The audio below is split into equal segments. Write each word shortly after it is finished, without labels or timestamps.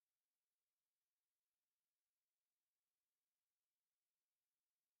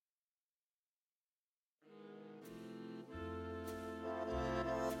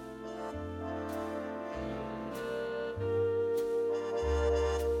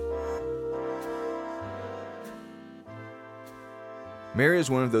Mary is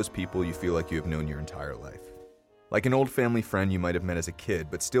one of those people you feel like you have known your entire life. Like an old family friend you might have met as a kid,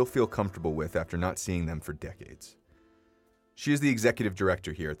 but still feel comfortable with after not seeing them for decades. She is the executive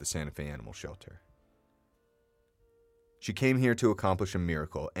director here at the Santa Fe Animal Shelter. She came here to accomplish a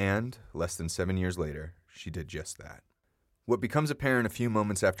miracle, and, less than 7 years later, she did just that. What becomes apparent a few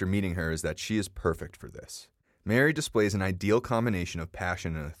moments after meeting her is that she is perfect for this. Mary displays an ideal combination of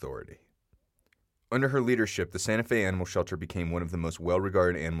passion and authority. Under her leadership, the Santa Fe Animal Shelter became one of the most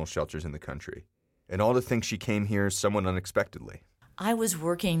well-regarded animal shelters in the country. And all to think she came here somewhat unexpectedly. I was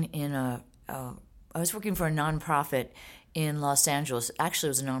working for a nonprofit in Los Angeles. Actually, it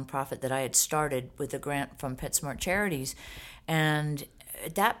was a nonprofit that I had started with a grant from PetSmart Charities. And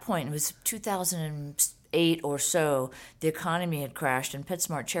at that point, it was 2008 or so, the economy had crashed, and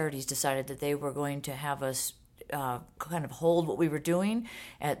PetSmart Charities decided that they were going to have us kind of hold what we were doing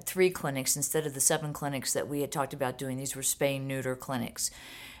at 3 clinics instead of the 7 clinics that we had talked about doing. These were spay-neuter clinics.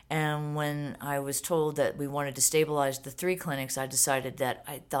 And when I was told that we wanted to stabilize the 3 clinics, I decided that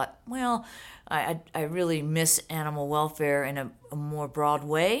I thought, well, I really miss animal welfare in a more broad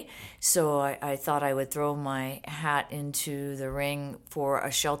way. So I thought I would throw my hat into the ring for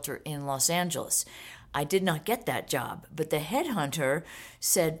a shelter in Los Angeles. I did not get that job, but the headhunter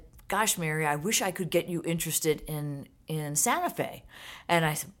said, gosh, Mary, I wish I could get you interested in Santa Fe. And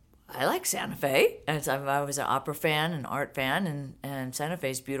I said, I like Santa Fe. And so I was an opera fan and art fan, and Santa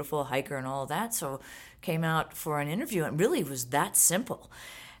Fe's beautiful, hiker and all of that. So came out for an interview, and really was that simple.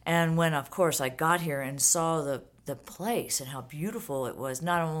 And when, of course, I got here and saw the place and how beautiful it was,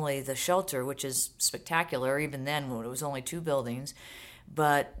 not only the shelter, which is spectacular, even then when it was only 2 buildings,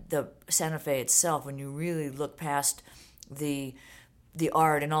 but the Santa Fe itself, when you really look past the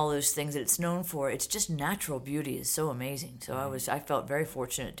art and all those things that it's known for, it's just natural beauty is so amazing. So I felt very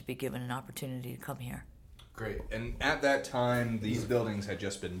fortunate to be given an opportunity to come here. Great. And at that time, these buildings had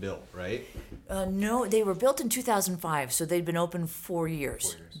just been built, right? No, they were built in 2005, so they'd been open 4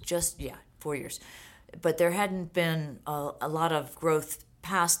 years. 4 years. 4 years. But there hadn't been a lot of growth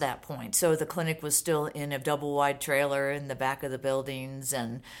past that point. So the clinic was still in a double-wide trailer in the back of the buildings,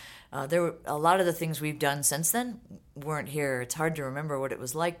 and there were a lot of the things we've done since then weren't here. It's hard to remember what it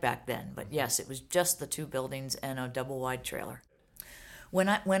was like back then, but yes, it was just the 2 buildings and a double-wide trailer. When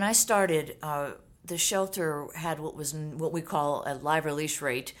I started, the shelter had what we call a live release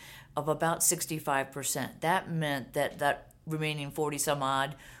rate of about 65%. That meant that remaining 40 some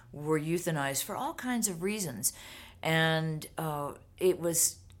odd were euthanized for all kinds of reasons, and I'm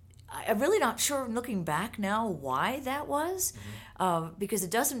really not sure, looking back now, why that was, because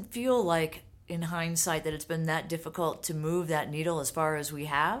it doesn't feel like, in hindsight, that it's been that difficult to move that needle as far as we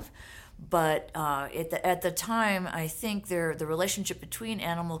have. But at the time, I think the relationship between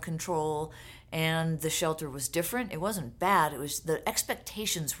animal control and the shelter was different. It wasn't bad. It was the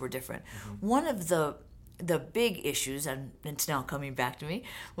expectations were different. Mm-hmm. One of the big issues, and it's now coming back to me,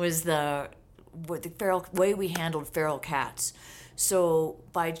 was the way we handled feral cats. So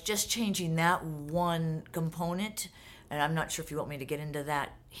by just changing that one component, and I'm not sure if you want me to get into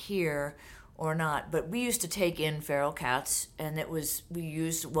that here or not, but we used to take in feral cats, and we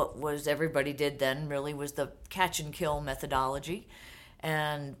used what was everybody did then, really, was the catch and kill methodology.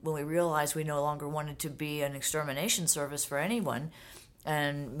 And when we realized we no longer wanted to be an extermination service for anyone,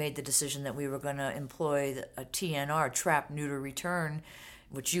 and made the decision that we were going to employ a TNR, trap, neuter, return,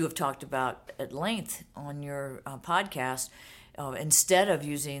 which you have talked about at length on your podcast, instead of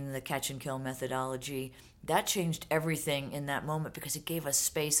using the catch and kill methodology, that changed everything in that moment because it gave us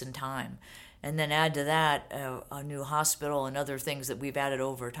space and time. And then add to that a new hospital and other things that we've added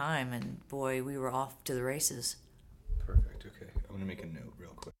over time, and boy, we were off to the races. Perfect. Okay. I'm going to make a note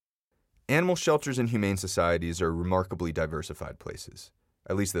real quick. Animal shelters and humane societies are remarkably diversified places.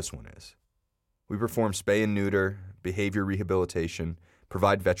 At least this one is. We perform spay and neuter, behavior rehabilitation,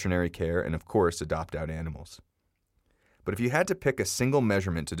 provide veterinary care, and of course, adopt out animals. But if you had to pick a single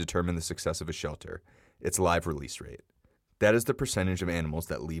measurement to determine the success of a shelter, it's live release rate. That is the percentage of animals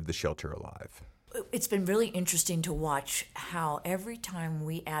that leave the shelter alive. It's been really interesting to watch how every time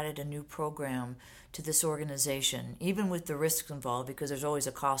we added a new program to this organization, even with the risks involved, because there's always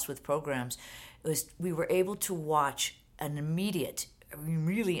a cost with programs, we were able to watch an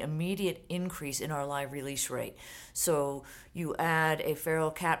really immediate increase in our live release rate. So you add a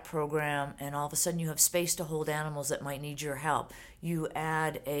feral cat program, and all of a sudden you have space to hold animals that might need your help. You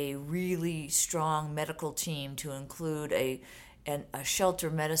add a really strong medical team to include a shelter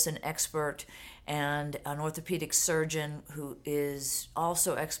medicine expert and an orthopedic surgeon who is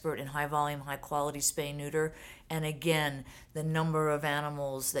also expert in high volume, high quality spay neuter, And again, the number of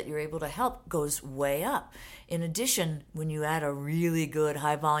animals that you're able to help goes way up. In addition, when you add a really good,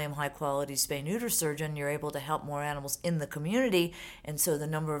 high volume, high quality spay-neuter surgeon, you're able to help more animals in the community. And so the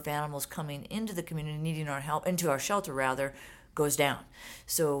number of animals coming into the community, needing our help, into our shelter rather, goes down.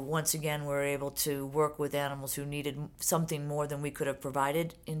 So once again, we're able to work with animals who needed something more than we could have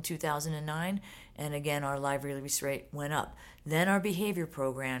provided in 2009. And again, our live release rate went up. Then our behavior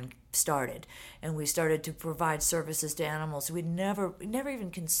program started, and we started to provide services to animals. We'd never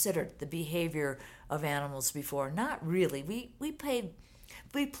even considered the behavior of animals before. Not really. We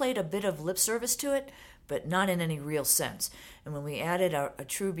played a bit of lip service to it, but not in any real sense. And when we added a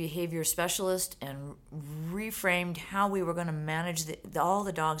true behavior specialist and reframed how we were going to manage all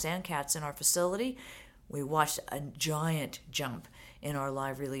the dogs and cats in our facility, we watched a giant jump in our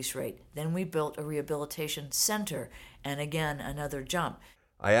live release rate. Then we built a rehabilitation center, and again, another jump.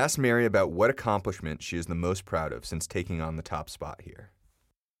 I asked Mary about what accomplishment she is the most proud of since taking on the top spot here.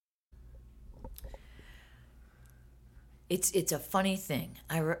 It's a funny thing.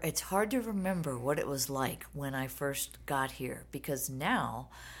 It's hard to remember what it was like when I first got here, because now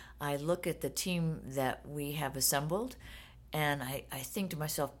I look at the team that we have assembled and I think to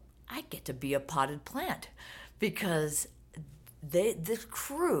myself, I get to be a potted plant, because the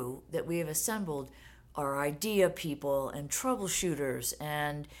crew that we have assembled are idea people and troubleshooters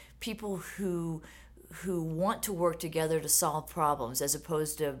and people who want to work together to solve problems, as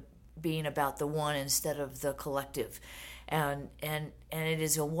opposed to being about the one instead of the collective. And it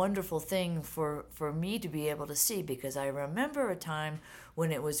is a wonderful thing for me to be able to see, because I remember a time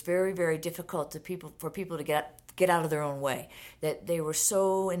when it was very, very difficult for people to get out of their own way, that they were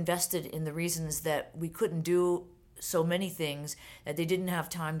so invested in the reasons that we couldn't do so many things that they didn't have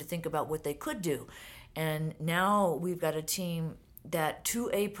time to think about what they could do. And now we've got a team that, to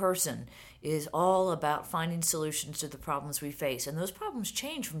a person, is all about finding solutions to the problems we face. And those problems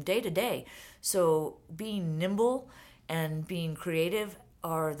change from day to day. So being nimble and being creative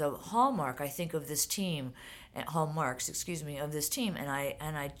are the hallmarks of this team. And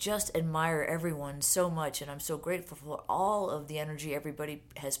I just admire everyone so much, and I'm so grateful for all of the energy everybody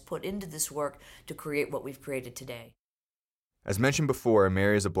has put into this work to create what we've created today. As mentioned before,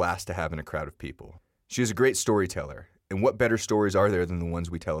 Mary is a blast to have in a crowd of people. She is a great storyteller, and what better stories are there than the ones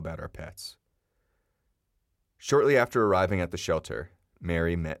we tell about our pets? Shortly after arriving at the shelter,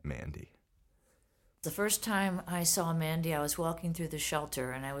 Mary met Mandy. The first time I saw Mandy, I was walking through the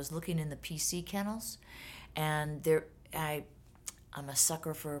shelter, and I was looking in the PC kennels, and I'm a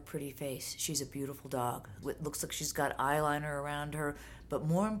sucker for a pretty face. She's a beautiful dog. It looks like she's got eyeliner around her, but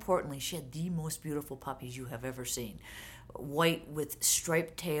more importantly, she had the most beautiful puppies you have ever seen. White with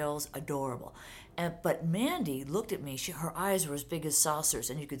striped tails, adorable. But Mandy looked at me. Her eyes were as big as saucers,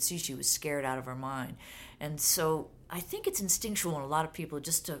 and you could see she was scared out of her mind. And so I think it's instinctual in a lot of people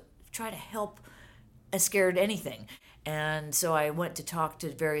just to try to help a scared anything. And so I went to talk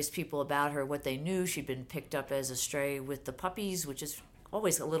to various people about her, what they knew. She'd been picked up as a stray with the puppies, which is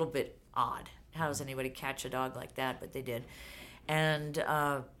always a little bit odd. How does anybody catch a dog like that? But they did. And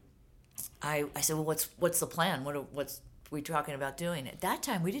I said, well, what's the plan? What's we talking about doing? At that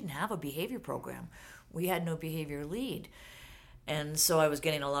time, we didn't have a behavior program. We had no behavior lead. And so I was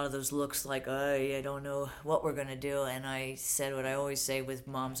getting a lot of those looks like, I don't know what we're going to do. And I said what I always say with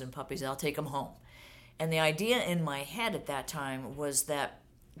moms and puppies, I'll take them home. And the idea in my head at that time was that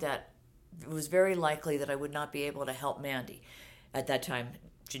it was very likely that I would not be able to help Mandy. At that time,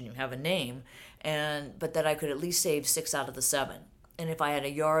 she didn't even have a name, but that I could at least save 6 out of the 7. And if I had a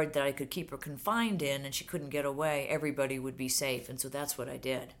yard that I could keep her confined in and she couldn't get away, everybody would be safe. And so that's what I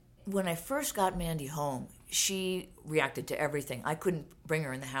did. When I first got Mandy home, she reacted to everything. I couldn't bring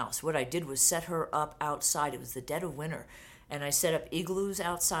her in the house. What I did was set her up outside. It was the dead of winter. And I set up igloos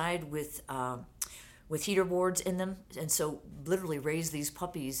outside with heater boards in them. And so literally raised these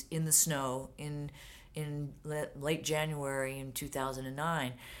puppies in the snow in late January in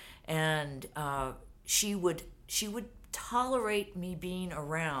 2009. And she would tolerate me being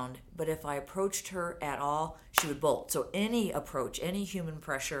around, but if I approached her at all, she would bolt. So any approach, any human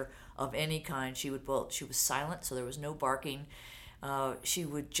pressure of any kind, she would bolt. She was silent, so there was no barking. She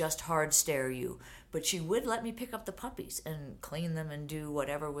would just hard stare you, but she would let me pick up the puppies and clean them and do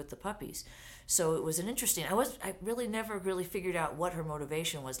whatever with the puppies. So it was an interesting. I really never really figured out what her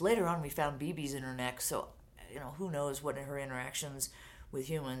motivation was. Later on, we found BBs in her neck, so who knows what her interactions with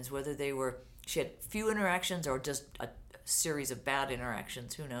humans, whether she had few interactions or just a series of bad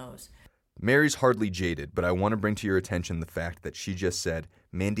interactions, who knows. Mary's hardly jaded, but I want to bring to your attention the fact that she just said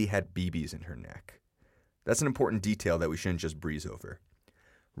Mandy had BBs in her neck. That's an important detail that we shouldn't just breeze over.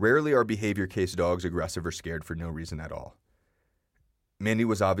 Rarely are behavior case dogs aggressive or scared for no reason at all. Mandy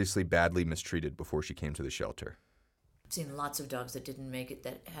was obviously badly mistreated before she came to the shelter. I've seen lots of dogs that didn't make it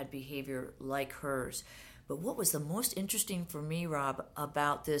that had behavior like hers. But what was the most interesting for me, Rob,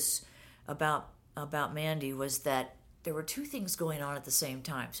 about this, about Mandy, was that there were two things going on at the same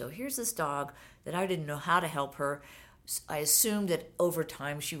time. So here's this dog that I didn't know how to help her. I assumed that over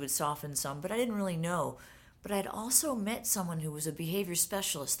time she would soften some, but I didn't really know. But I'd also met someone who was a behavior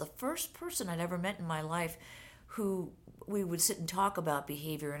specialist, the first person I'd ever met in my life who we would sit and talk about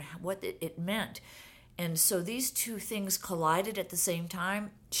behavior and what it meant. And so these two things collided at the same time.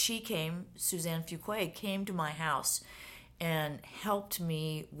 Suzanne Fuquay came to my house and helped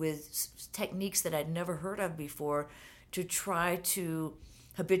me with techniques that I'd never heard of before to try to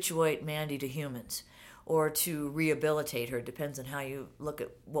habituate Mandy to humans or to rehabilitate her. Depends on how you look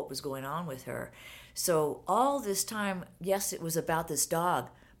at what was going on with her. So all this time, yes, it was about this dog,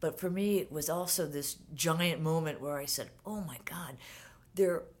 but for me, it was also this giant moment where I said, oh my God,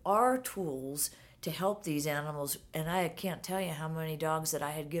 there are tools to help these animals, and I can't tell you how many dogs that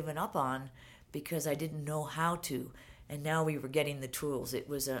I had given up on because I didn't know how to, and now we were getting the tools. It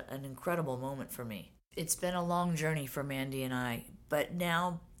was an incredible moment for me. It's been a long journey for Mandy and I, but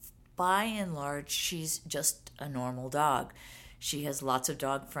now, by and large, she's just a normal dog. She has lots of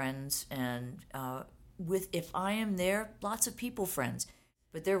dog friends, and if I am there, lots of people friends.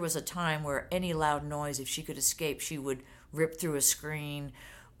 But there was a time where any loud noise, if she could escape, she would rip through a screen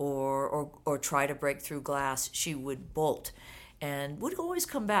or try to break through glass. She would bolt and would always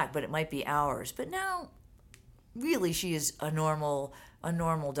come back, but it might be hours. But now, really, she is a normal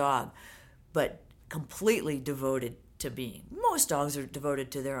dog, but completely devoted to being. Most dogs are devoted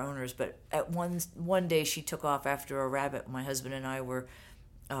to their owners, but at one day she took off after a rabbit. My husband and I were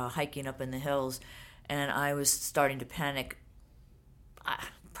hiking up in the hills, and I was starting to panic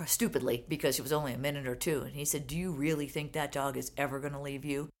stupidly because it was only a minute or two. And he said, do you really think that dog is ever going to leave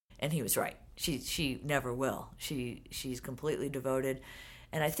you? And he was right. She never will. She's completely devoted.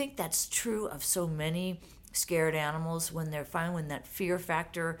 And I think that's true of so many scared animals. When that fear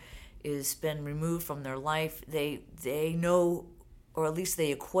factor is been removed from their life, they know, or at least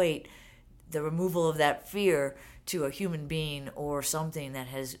they equate the removal of that fear to a human being or something that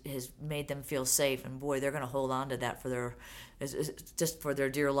has made them feel safe. And boy, they're going to hold on to that just for their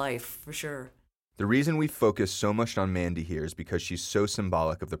dear life, for sure. The reason we focus so much on Mandy here is because she's so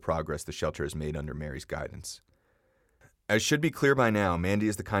symbolic of the progress the shelter has made under Mary's guidance. As should be clear by now, Mandy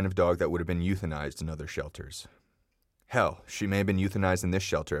is the kind of dog that would have been euthanized in other shelters. Hell, she may have been euthanized in this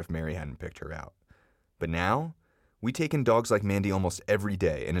shelter if Mary hadn't picked her out. But now, we take in dogs like Mandy almost every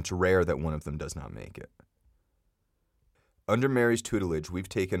day, and it's rare that one of them does not make it. Under Mary's tutelage, we've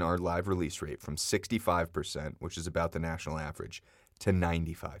taken our live release rate from 65%, which is about the national average, to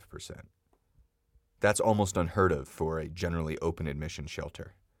 95%. That's almost unheard of for a generally open admission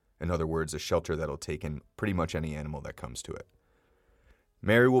shelter. In other words, a shelter that'll take in pretty much any animal that comes to it.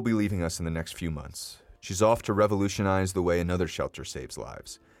 Mary will be leaving us in the next few months. She's off to revolutionize the way another shelter saves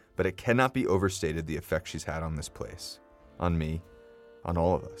lives, but it cannot be overstated the effect she's had on this place, on me, on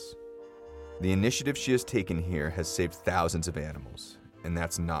all of us. The initiative she has taken here has saved thousands of animals, and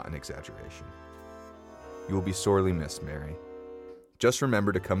that's not an exaggeration. You will be sorely missed, Mary. Just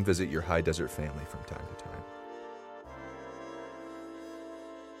remember to come visit your high desert family from time to time.